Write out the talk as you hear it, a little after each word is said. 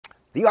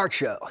The art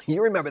show.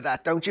 You remember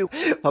that, don't you?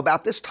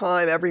 About this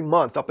time every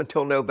month up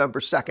until November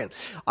 2nd,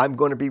 I'm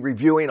going to be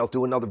reviewing. I'll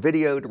do another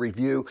video to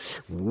review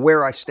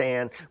where I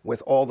stand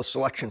with all the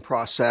selection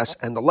process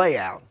and the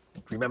layout.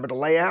 Remember the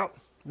layout?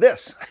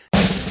 This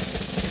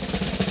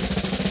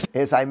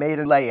is I made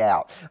a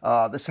layout.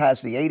 This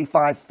has the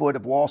 85 foot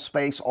of wall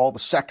space, all the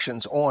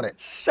sections on it.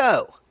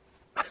 So,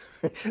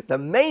 the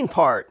main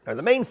part, or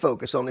the main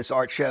focus on this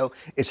art show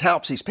is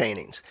Hauptcee's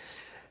paintings.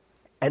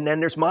 And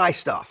then there's my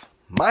stuff.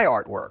 My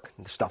artwork,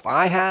 the stuff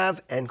I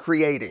have and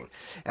creating.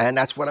 And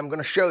that's what I'm going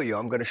to show you.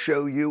 I'm going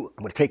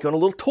to take you on a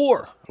little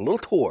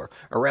tour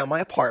around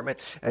my apartment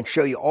and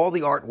show you all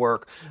the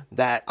artwork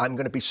that I'm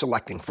going to be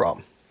selecting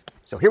from.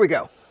 So here we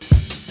go.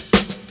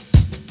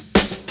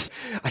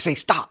 I say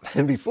stop.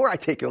 And before I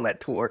take you on that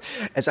tour,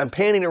 as I'm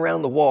panning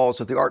around the walls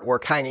of the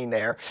artwork hanging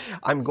there,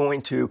 I'm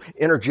going to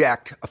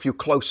interject a few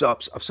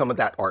close-ups of some of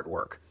that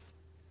artwork.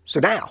 So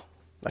now,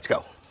 let's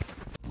go.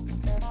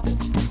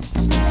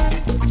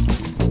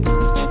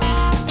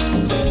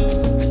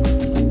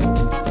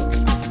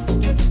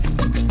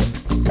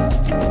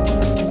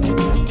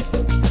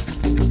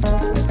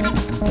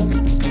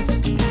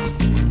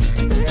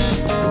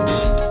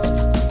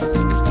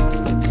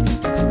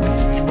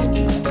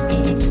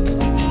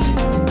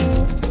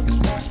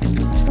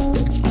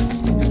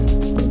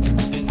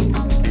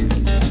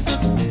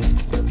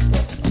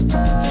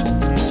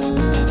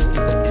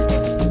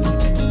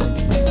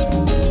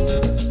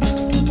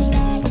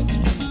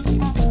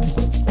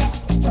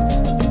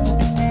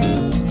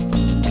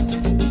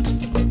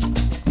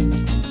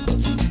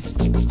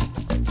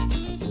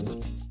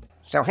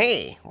 So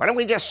hey, what did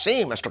we just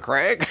see, Mr.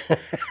 Craig?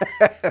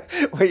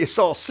 Well, you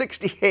saw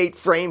 68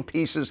 frame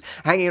pieces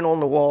hanging on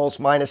the walls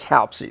minus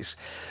Hauptcee's.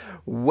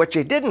 What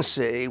you didn't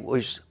see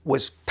was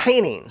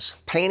paintings.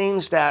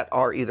 Paintings that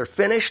are either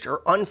finished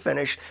or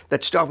unfinished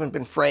that still haven't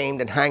been framed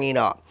and hanging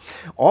up.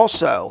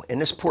 Also, in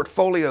this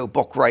portfolio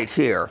book right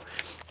here,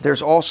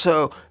 there's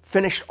also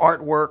finished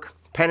artwork,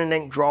 pen and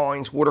ink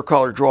drawings,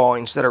 watercolor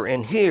drawings that are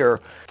in here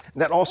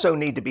that also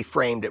need to be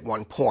framed at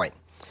one point.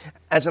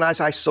 As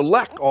I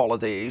select all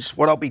of these,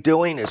 what I'll be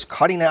doing is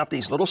cutting out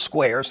these little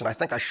squares, and I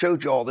think I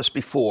showed you all this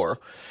before.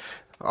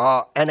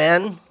 And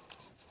then,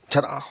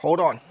 ta-da, hold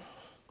on.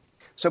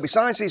 So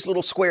besides these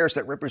little squares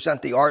that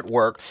represent the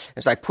artwork,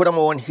 as I put them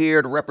on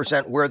here to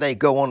represent where they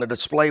go on the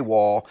display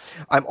wall,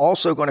 I'm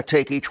also going to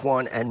take each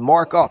one and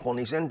mark up on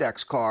these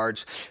index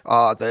cards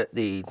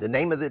the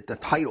name of the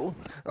title,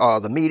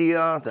 the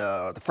media,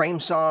 the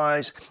frame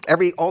size,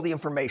 all the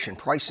information,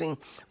 pricing,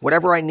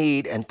 whatever I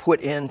need, and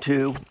put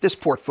into this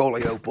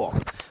portfolio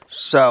book.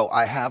 So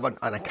I have an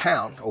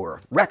account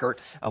or record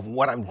of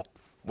what I'm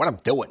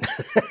doing.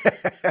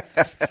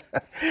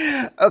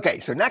 Okay,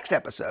 so next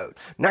episode,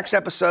 I'm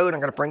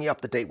going to bring you up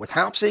to date with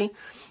Hauptcee,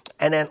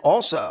 and then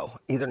also,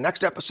 either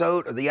next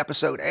episode or the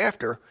episode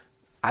after,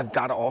 I've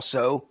got to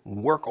also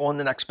work on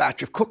the next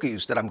batch of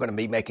cookies that I'm going to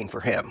be making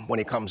for him when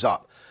he comes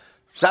up.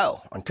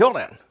 So, until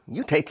then,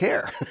 you take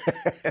care.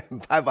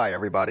 Bye-bye,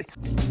 everybody.